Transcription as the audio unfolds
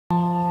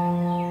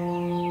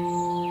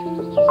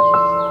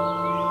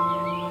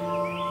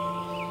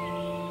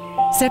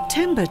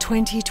September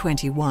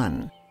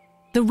 2021,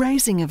 the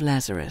raising of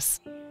Lazarus.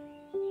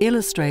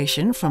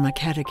 Illustration from a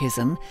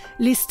catechism,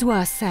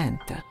 L'Histoire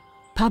Sainte,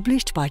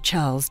 published by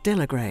Charles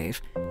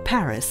Delagrave,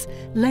 Paris,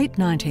 late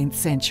 19th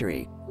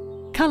century.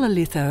 Colour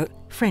litho,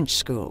 French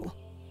school.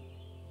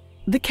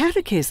 The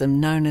catechism,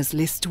 known as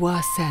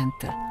L'Histoire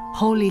Sainte,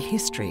 Holy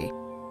History,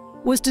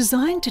 was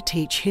designed to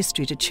teach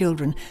history to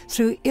children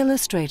through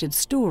illustrated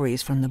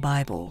stories from the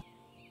Bible.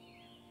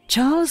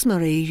 Charles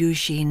Marie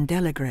Eugène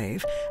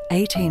Delagrave,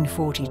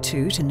 1842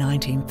 to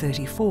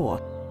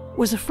 1934,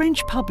 was a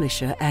French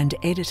publisher and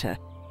editor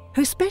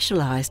who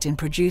specialised in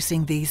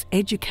producing these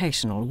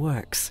educational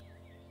works.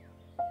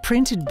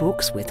 Printed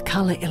books with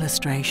colour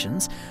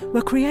illustrations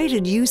were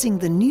created using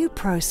the new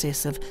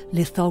process of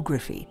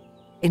lithography,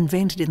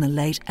 invented in the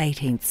late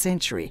 18th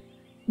century,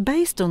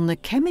 based on the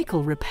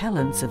chemical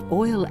repellence of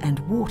oil and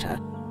water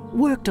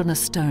worked on a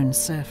stone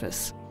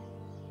surface.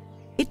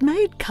 It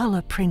made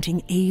colour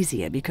printing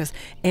easier because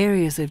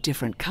areas of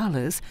different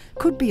colours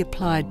could be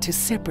applied to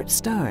separate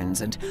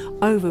stones and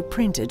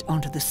overprinted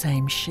onto the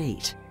same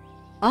sheet.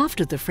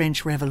 After the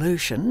French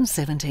Revolution,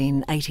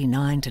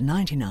 1789 to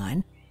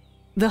 99,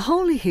 the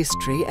Holy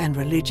History and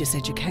religious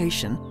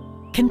education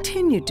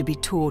continued to be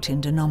taught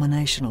in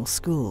denominational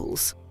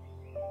schools.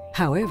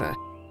 However,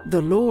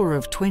 the law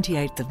of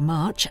 28th of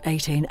March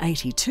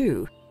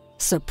 1882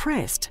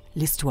 suppressed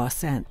L'Histoire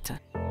Sainte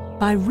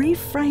by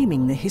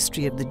reframing the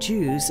history of the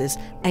Jews as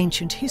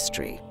ancient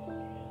history.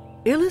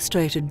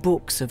 Illustrated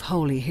books of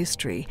Holy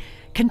History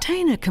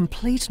contain a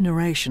complete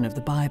narration of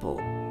the Bible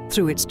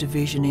through its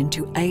division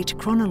into 8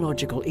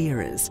 chronological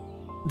eras,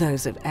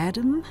 those of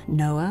Adam,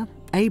 Noah,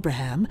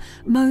 Abraham,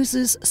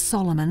 Moses,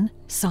 Solomon,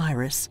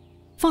 Cyrus,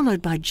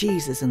 followed by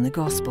Jesus in the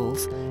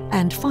Gospels,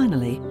 and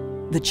finally,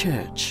 the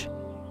Church.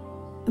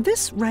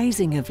 This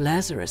raising of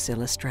Lazarus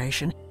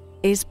illustration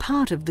is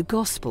part of the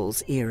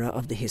Gospels era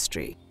of the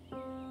history.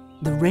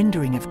 The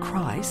rendering of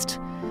Christ,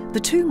 the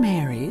two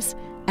Marys,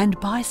 and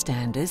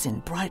bystanders in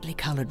brightly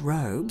coloured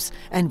robes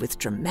and with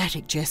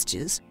dramatic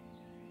gestures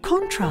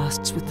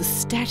contrasts with the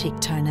static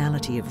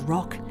tonality of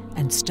rock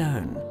and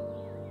stone.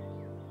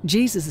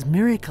 Jesus'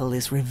 miracle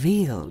is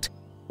revealed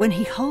when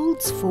he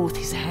holds forth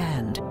his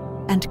hand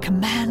and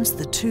commands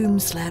the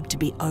tomb slab to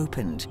be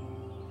opened,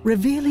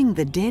 revealing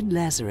the dead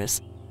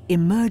Lazarus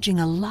emerging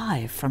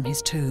alive from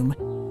his tomb,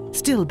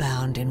 still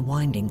bound in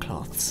winding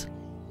cloths.